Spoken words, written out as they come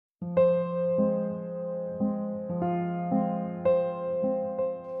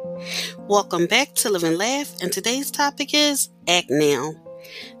Welcome back to Live and Laugh, and today's topic is Act Now.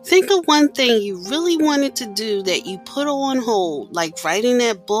 Think of one thing you really wanted to do that you put on hold, like writing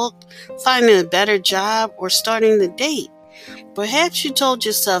that book, finding a better job, or starting the date. Perhaps you told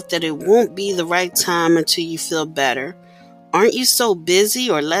yourself that it won't be the right time until you feel better. Aren't you so busy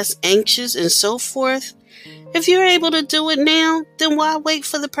or less anxious and so forth? If you're able to do it now, then why wait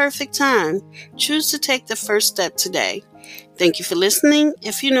for the perfect time? Choose to take the first step today. Thank you for listening.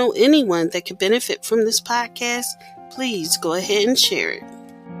 If you know anyone that could benefit from this podcast, please go ahead and share it.